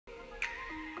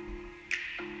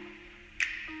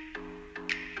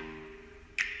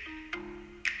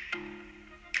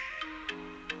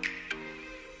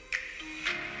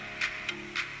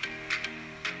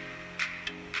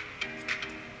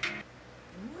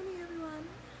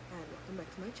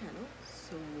back to my channel.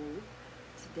 So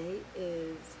today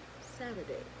is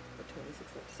Saturday, the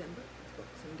 26th of December. It's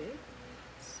Boxing Day.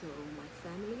 So my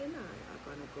family and I are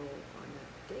gonna go on a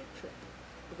day trip.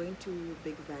 We're going to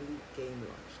Big Valley Game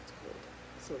Lodge, it's called.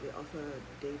 So they offer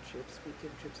day trips,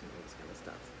 weekend trips, and all this kind of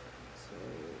stuff. So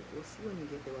we'll see when we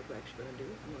get there what we're actually gonna do.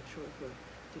 I'm not sure if we're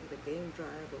doing the game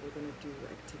drive or we're gonna do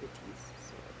activities.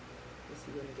 So we'll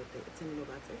see when we get there. It's in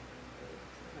Lobatse.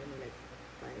 It's only like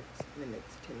 5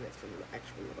 minutes, 10 minutes from the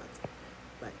actual Lobatse.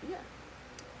 But yeah,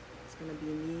 it's gonna be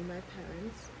me, my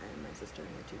parents, and my sister and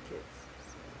my 2 kids.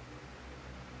 So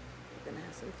we're gonna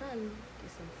have some fun, do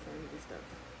some funny stuff.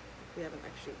 We haven't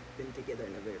actually been together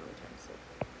in a very long time, so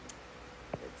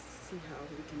let's see how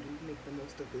we can make the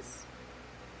most of this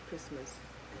Christmas.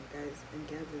 And guys and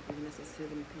gals are giving us a 7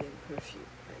 p.m. curfew.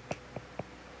 Like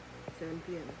 7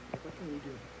 p.m. Like what can we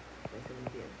do by 7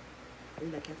 p.m.? I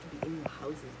mean, like you have to be in your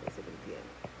houses by 7 p.m.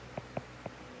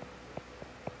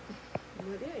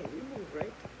 But yeah, we move,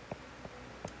 right?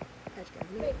 Catch guys.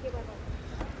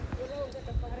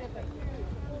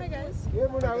 Hi guys.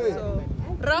 So,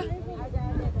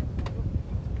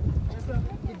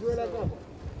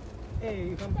 hey,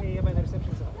 you come here by the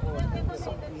reception, sir.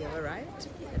 So we have arrived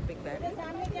at Big Valley.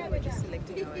 We're just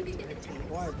selecting our activities.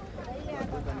 What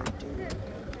we're gonna do.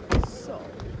 So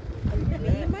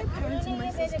me, my parents, and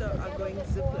my sister are going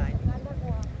ziplining.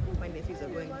 My nephews are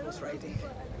going horse riding.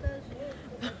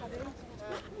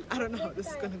 I don't know how this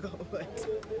is gonna go, but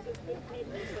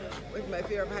with my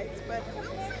fear of heights, but we'll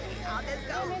see how this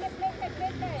goes.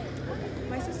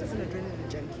 My sister's an adrenaline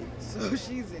junkie, so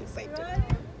she's excited.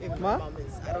 If my mom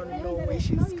is, I don't know where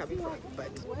she's coming from,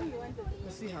 but we'll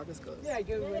see how this goes.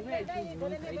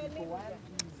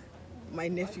 My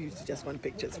nephews just want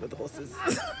pictures with the horses.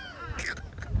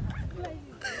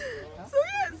 So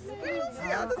yes, we will see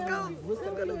how this goes. It's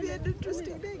gonna be an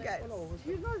interesting day, guys.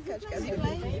 Catch guys.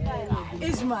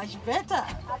 It's much better.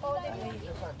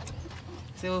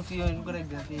 Selfie, you're gonna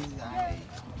get this.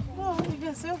 No, you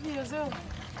can selfie yourself.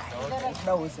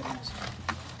 That was it.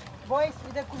 Boys,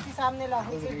 with the cookies, I'm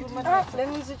not let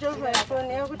me switch off my phone.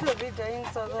 I have to be in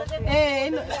South Africa. Hey,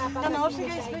 and also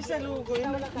get special.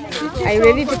 Are you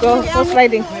ready to go horse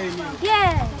riding?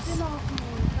 Yes.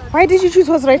 Why did you choose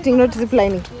horse riding, not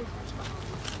ziplining?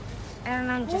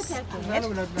 And I'm just scared.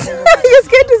 You're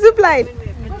scared to zipline?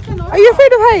 Are you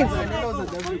afraid of heights?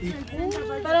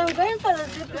 But I'm going for the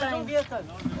zip line.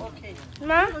 Okay.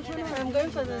 Ma? I'm going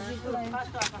for the zip line.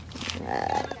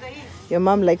 Your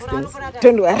mom likes things.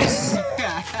 Don't worry.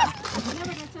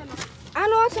 I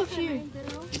know lots of you.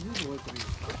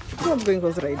 I'm going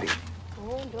horse riding.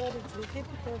 Oh, God, it's the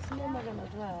typical snowman gonna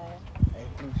try.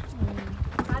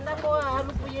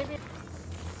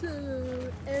 So,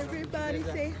 everybody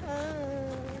say hi.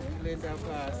 This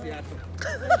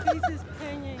is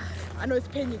penny. I know it's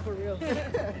penny for real.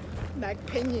 Like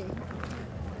penny.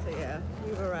 So yeah,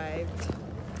 we've arrived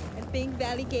at Big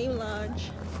Valley Game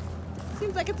Lodge.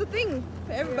 Seems like it's a thing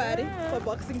for everybody for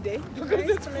Boxing Day because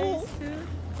it's full.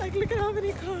 Like look at how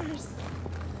many cars.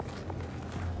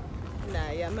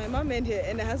 Nah, yeah, my mom and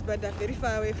her husband are very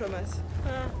far away from us.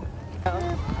 Let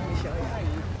me show you.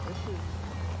 This is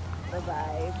the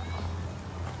vibe.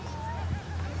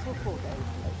 So cool, guys.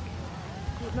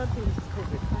 Like, not think this is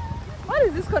COVID. What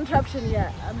is this contraption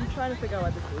here? I'm trying to figure out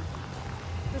what this is.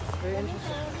 This is very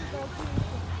interesting.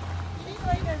 It's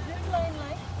like a zip line,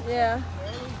 like? Yeah.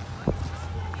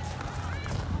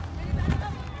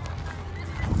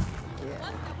 Yeah.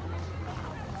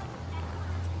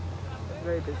 It's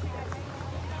very busy, guys.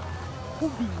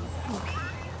 Hobbies.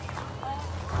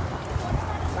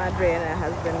 Madre and her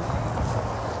husband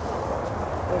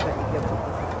over eager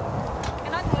puppies.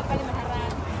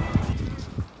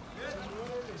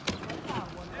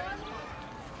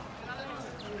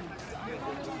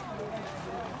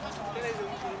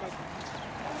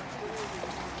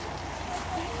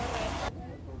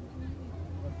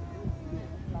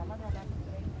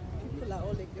 People are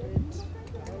all ignorant.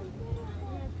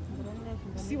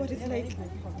 See what it's like.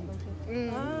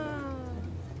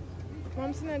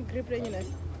 Mom's not gripping in it.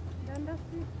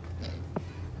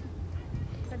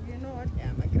 But you know what?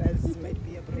 Yeah, my grass might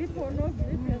be a problem. Grip or no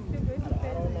grip, you're still going to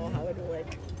I don't know how it will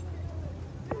work.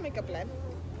 I'll make a plan.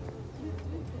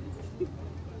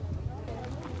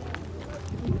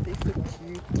 They're so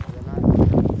cute.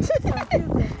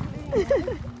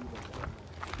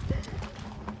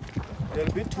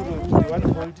 There'll be 2 rows. The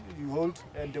one you hold,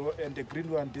 and the green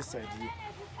one this side here.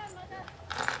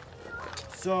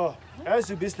 So as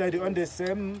you be sliding on the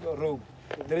same rope,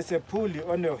 there is a pulley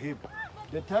on your hip.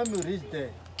 The time you reach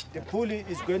there, the pulley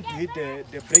is going to hit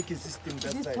the braking system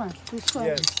that side. This one.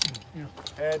 Yes.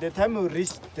 The time you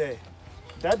reach there,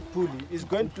 that pulley is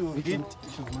going to hit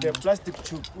the plastic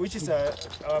tube, which is our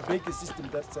braking system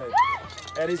that side,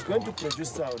 and it's going to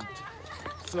produce sound.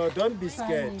 So don't be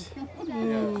scared.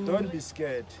 Yeah, don't be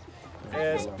scared.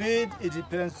 Speed, it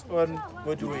depends on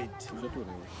body weight.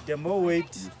 The more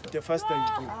weight, the faster you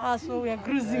go. Ah, so we are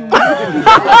cruising.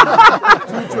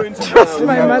 220 miles.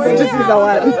 My mother is the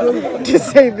one to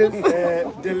say this.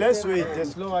 The less weight, the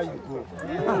slower you go.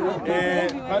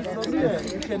 But from here,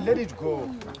 you can let it go.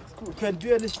 You can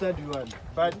do any stunt you want,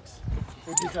 but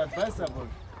it is advisable.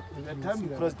 By the time you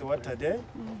cross the water there,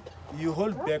 you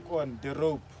hold back on the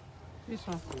rope. This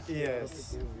one.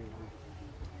 Yes.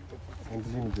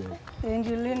 And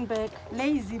you lean back.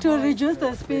 Lazy. To reduce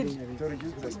the speed. To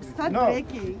reduce the speed. Start No,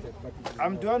 braking.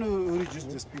 I'm the one who reduced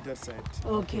the speed that side.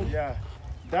 Okay. Yeah.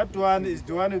 That one is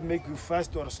the one who make you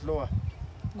fast or slower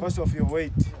because of your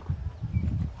weight.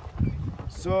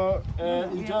 So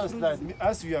enjoy a slide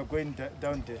as we are going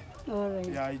down there. All right.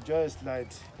 Yeah, enjoy a slide.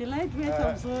 The lightweight,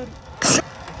 I'm sorry.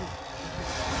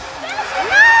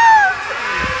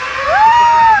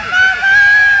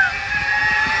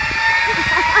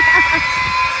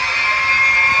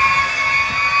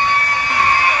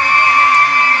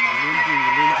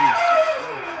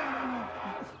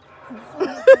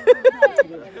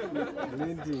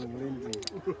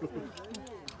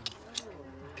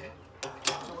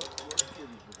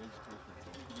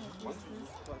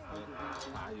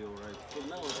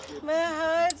 My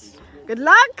heart. Good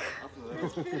luck.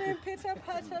 It's feeling pitter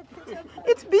patter.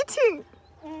 It's beating.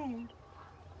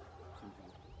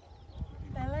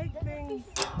 I like things.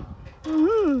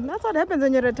 That's what happens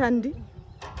when you're a Tandi.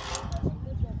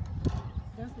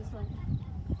 Just this one.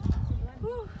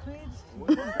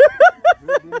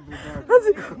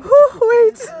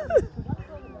 Wait.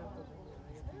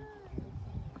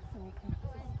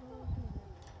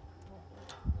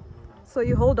 So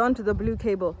you hold on to the blue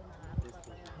cable.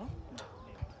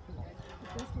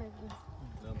 Just like this.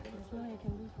 That's what I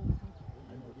can do for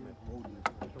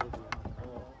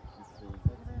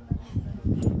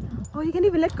you. Oh, you can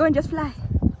even let go and just fly.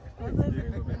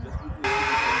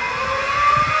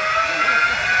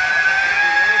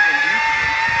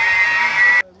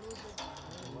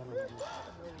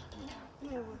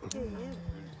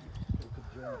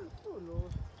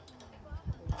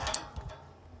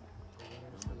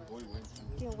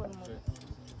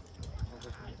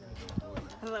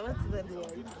 What's that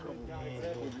word?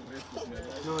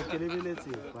 No,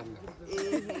 credibility.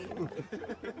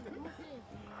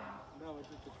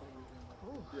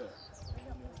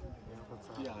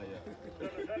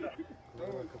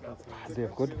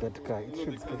 They've got that car. It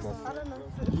should give us. I don't know.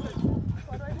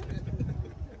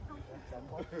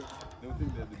 Don't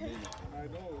think they're the main. I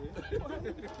know.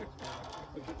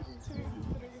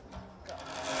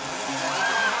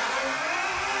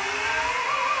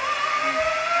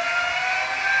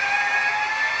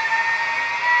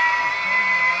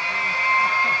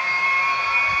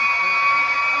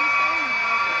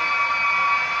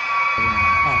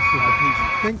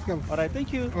 Thanks, Cam. All right,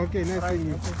 thank you. Okay, nice seeing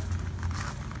you.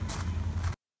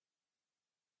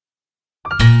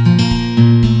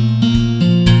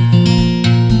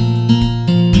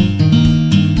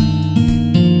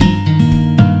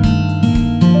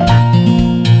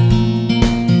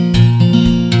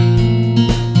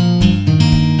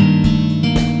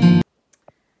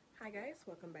 Hi guys,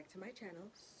 welcome back to my channel.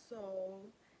 So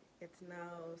it's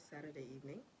now Saturday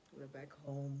evening. We're back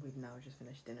home. We've now just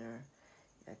finished dinner.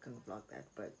 I couldn't vlog that,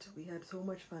 but we had so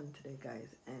much fun today,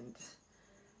 guys, and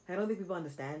I don't think people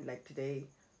understand. Like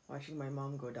today, watching my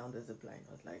mom go down the zip line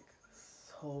was like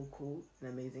so cool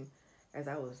and amazing, as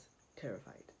I was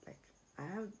terrified. Like I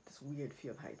have this weird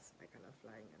fear of heights. Like I love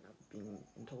flying and love being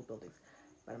in tall buildings,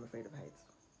 but I'm afraid of heights.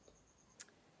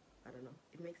 I don't know.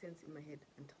 It makes sense in my head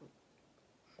until,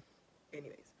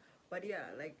 anyways. But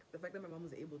yeah, like the fact that my mom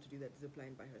was able to do that zip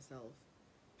line by herself.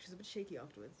 She's a bit shaky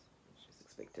afterwards, which is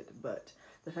expected, but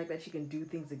the fact that she can do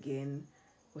things again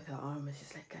with her arm is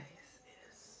just like, guys,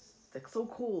 it's like so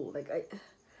cool. Like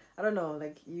I don't know,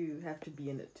 like you have to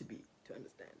be in it to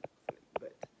understand.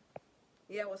 But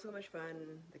yeah, it was so much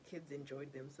fun. The kids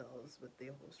enjoyed themselves with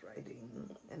their horse riding,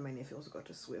 and my nephew also got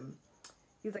to swim.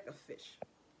 He's like a fish,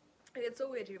 and it's so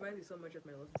weird. He reminds me so much of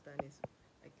my little sister Anesu.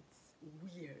 Like it's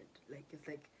weird. Like it's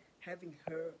like having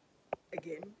her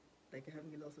again, like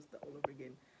having your little sister all over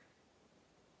again,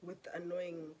 with the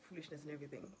annoying foolishness and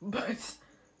everything, but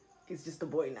he's just a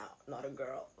boy now, not a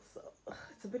girl. So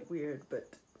it's a bit weird,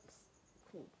 but it's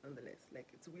cool nonetheless.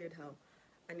 Like it's weird how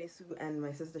Anesu and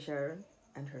my sister Sharon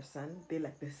and her son, they're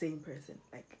like the same person.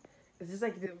 Like it's just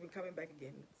like they've been coming back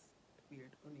again. It's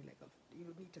weird. Only like you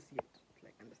would need to see it to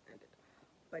like understand it.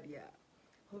 But yeah,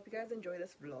 Hope you guys enjoy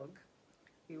this vlog.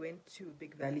 We went to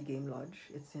Big Valley Game Lodge.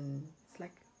 It's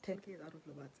like 10 km out of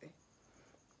Lobatse.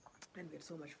 And we had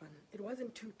so much fun. It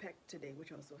wasn't too packed today,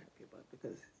 which I was so happy about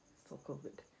because it's still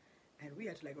COVID. And we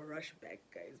had to like rush back,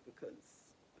 guys, because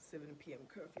 7 p.m.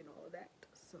 curfew and all of that.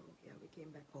 So yeah, we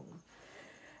came back home.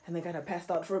 And they kind of passed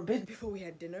out for a bit before we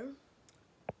had dinner.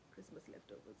 Christmas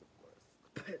leftovers, of course.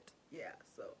 But yeah,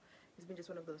 so it's been just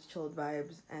one of those chilled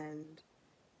vibes and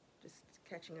just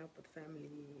catching up with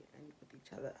family and with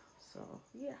each other. So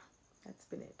yeah, that's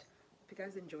been it. Hope you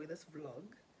guys enjoy this vlog.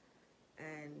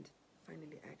 And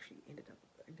finally actually ended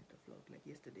the vlog. Like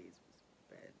yesterday's was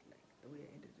bad. Like the way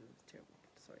I ended it was terrible.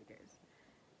 Sorry guys.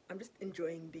 I'm just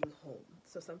enjoying being home.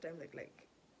 So sometimes like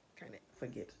kind of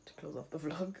forget to close off the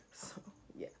vlog. So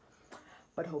yeah.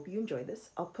 But hope you enjoy this.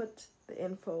 I'll put the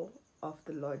info of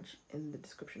the lodge in the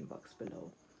description box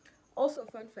below. Also,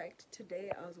 fun fact, today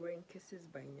I was wearing Kisses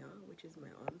by Nya, which is my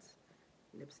aunt's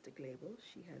lipstick label.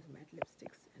 She has matte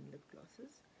lipsticks and lip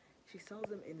glosses. She sells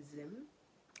them in Zim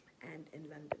and in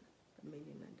London, but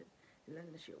mainly in London. In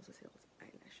London, she also sells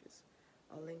eyelashes.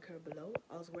 I'll link her below.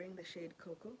 I was wearing the shade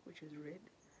Cocoa, which is red.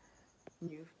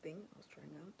 New thing I was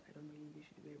trying out. I don't really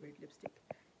usually wear red lipstick.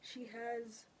 She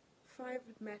has 5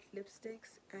 matte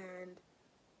lipsticks and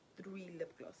 3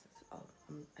 lip glosses.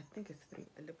 I think it's 3.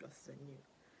 The lip glosses are new.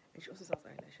 And she also sells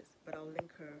eyelashes. But I'll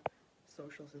link her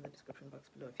socials in the description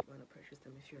box below if you want to purchase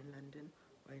them if you're in London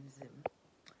or in Zim.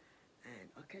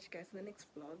 And I'll catch you guys in the next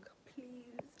vlog.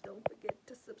 Please don't forget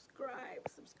to subscribe.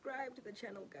 Subscribe to the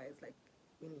channel, guys. Like,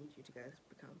 we need you to guys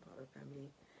become part of the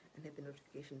family and hit the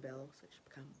notification bell so that you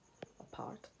become a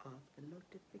part of the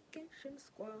notification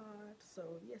squad.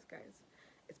 So yes, guys,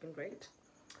 it's been great.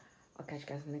 I'll catch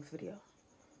you guys in the next video.